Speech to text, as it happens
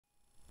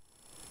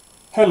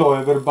Hello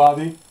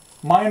everybody,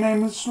 my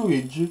name is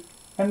Luigi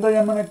and I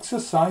am an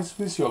exercise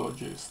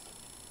physiologist.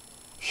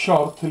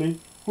 Shortly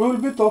we will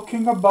be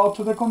talking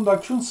about the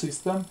conduction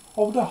system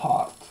of the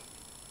heart.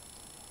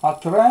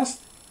 At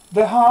rest,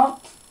 the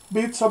heart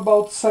beats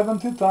about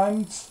 70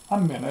 times a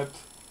minute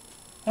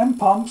and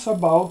pumps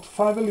about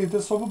 5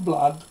 liters of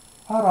blood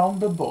around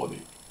the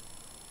body.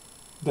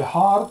 The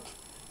heart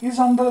is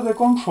under the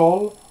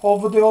control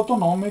of the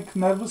autonomic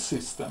nervous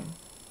system,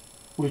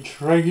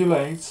 which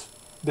regulates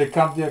the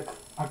cardiac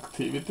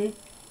activity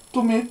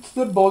to meet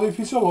the body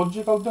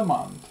physiological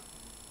demand.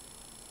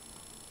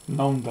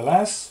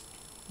 Nonetheless,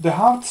 the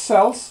heart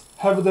cells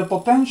have the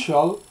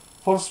potential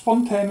for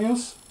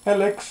spontaneous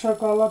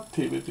electrical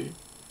activity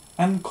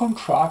and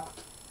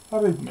contract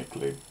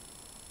rhythmically.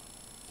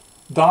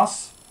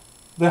 Thus,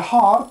 the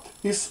heart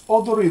is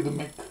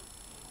autorhythmic,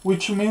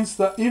 which means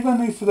that even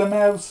if the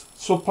nerves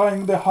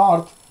supplying the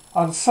heart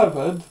are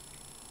severed,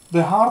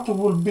 the heart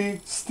will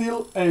be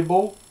still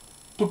able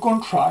to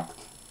contract,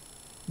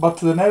 but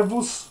the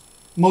nervous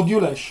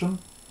modulation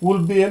will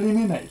be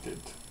eliminated.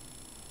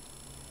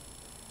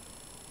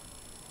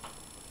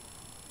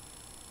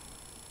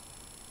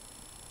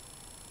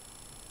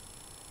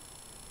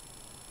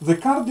 The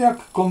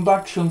cardiac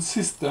conduction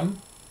system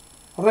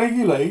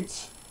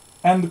regulates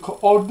and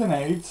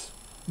coordinates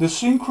the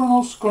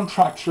synchronous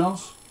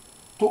contractions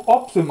to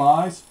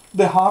optimize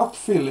the heart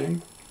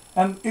filling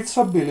and its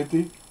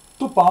ability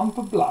to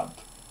pump blood.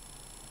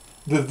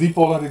 The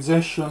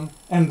depolarization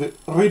and the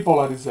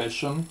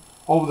repolarization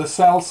of the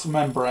cell's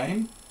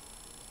membrane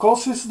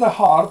causes the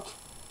heart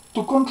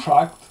to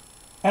contract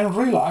and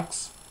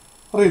relax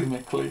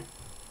rhythmically.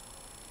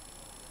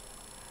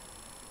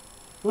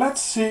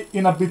 Let's see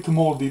in a bit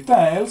more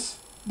details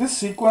the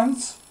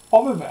sequence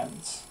of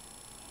events.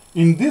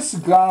 In this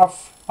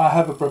graph I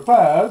have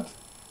prepared,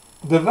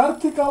 the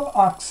vertical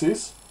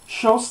axis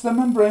shows the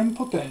membrane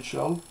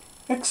potential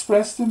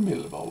expressed in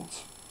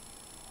millivolts,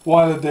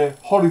 while the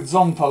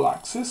horizontal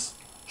axis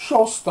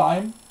shows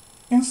time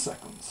in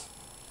seconds.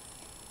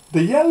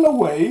 The yellow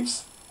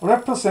waves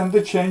represent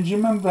the change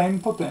in membrane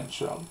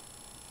potential.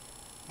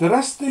 The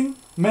resting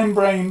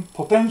membrane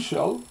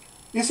potential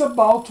is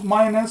about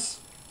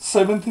minus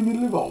 70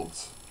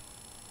 millivolts,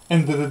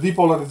 and the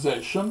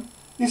depolarization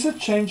is a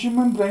change in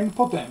membrane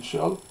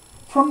potential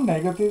from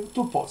negative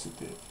to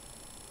positive.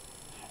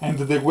 And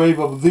the wave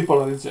of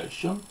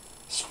depolarization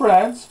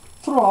spreads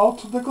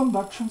throughout the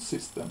conduction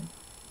system.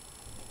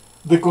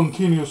 The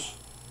continuous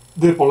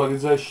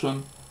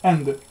depolarization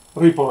and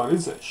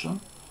repolarization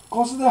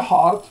cause the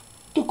heart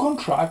to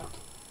contract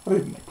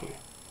rhythmically.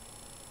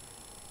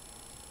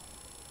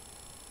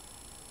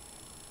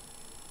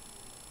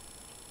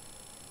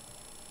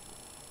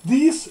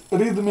 These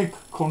rhythmic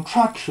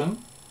contractions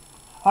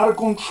are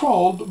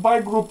controlled by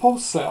a group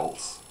of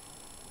cells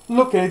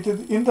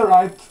located in the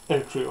right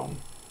atrium,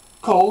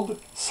 called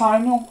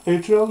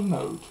Sinoatrial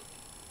node.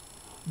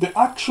 The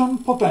action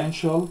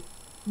potential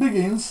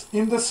begins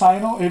in the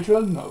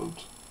sinoatrial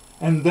node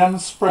and then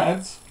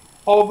spreads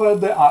over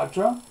the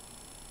atria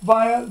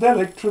via the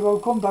electrical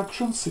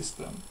conduction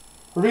system,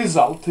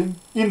 resulting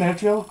in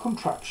atrial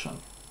contraction.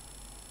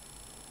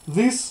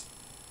 This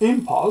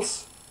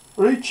impulse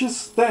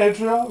reaches the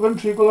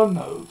atrioventricular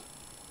node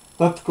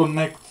that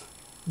connects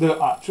the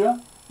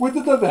atria with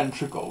the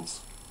ventricles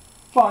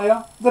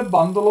via the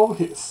bundle of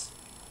His,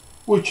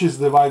 which is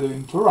divided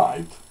into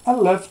right and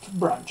left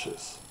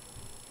branches.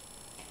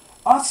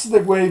 As the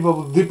wave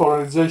of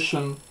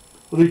depolarization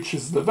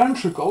reaches the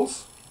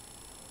ventricles,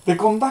 the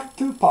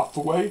conductive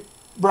pathway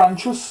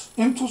branches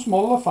into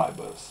smaller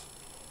fibers,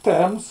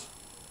 termed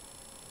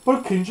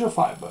Purkinje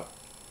fiber.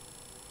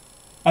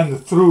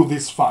 And through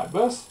these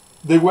fibers,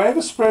 the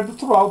wave spread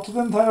throughout the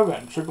entire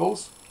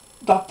ventricles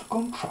that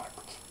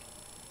contract.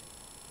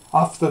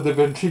 After the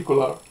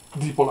ventricular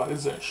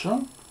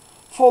depolarization,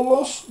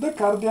 follows the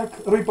cardiac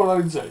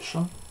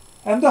repolarization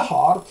and the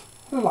heart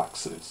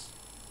relaxes.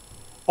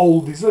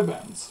 All these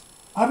events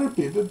are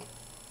repeated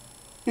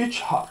each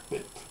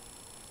heartbeat.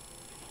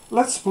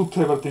 Let's put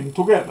everything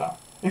together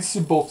and see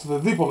both the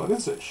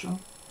depolarization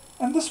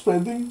and the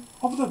spreading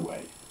of the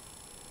wave.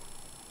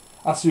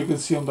 As you can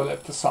see on the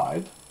left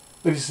side,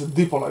 there is a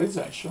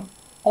depolarization.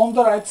 On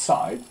the right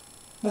side,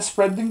 the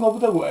spreading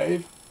of the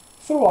wave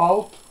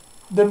throughout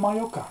the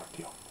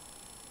myocardium.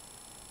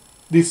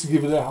 This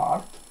gives the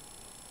heart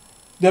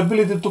the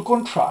ability to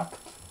contract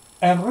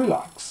and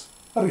relax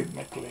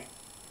rhythmically.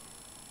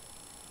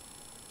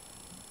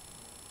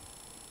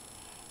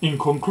 In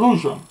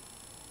conclusion,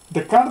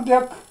 the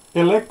cardiac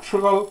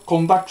electrical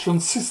conduction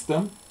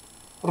system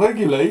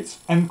regulates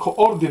and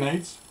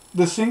coordinates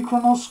the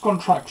synchronous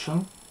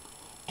contraction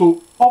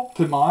to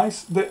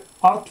optimize the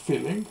heart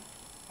filling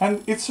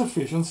and its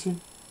efficiency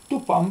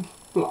to pump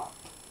blood.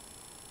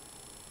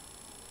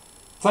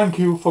 Thank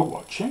you for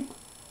watching,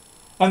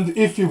 and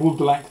if you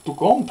would like to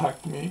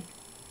contact me,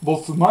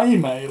 both my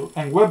email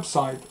and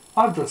website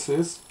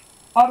addresses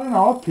are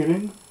now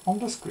appearing on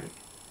the screen.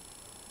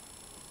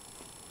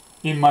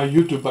 In my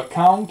YouTube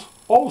account,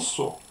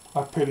 also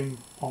appearing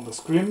on the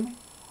screen,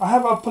 I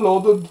have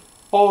uploaded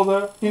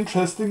other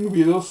interesting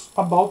videos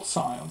about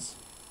science,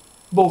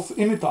 both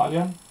in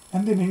Italian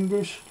and in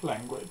English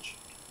language.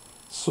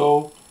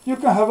 So you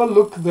can have a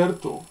look there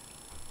too.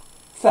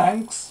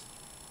 Thanks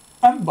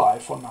and bye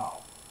for now.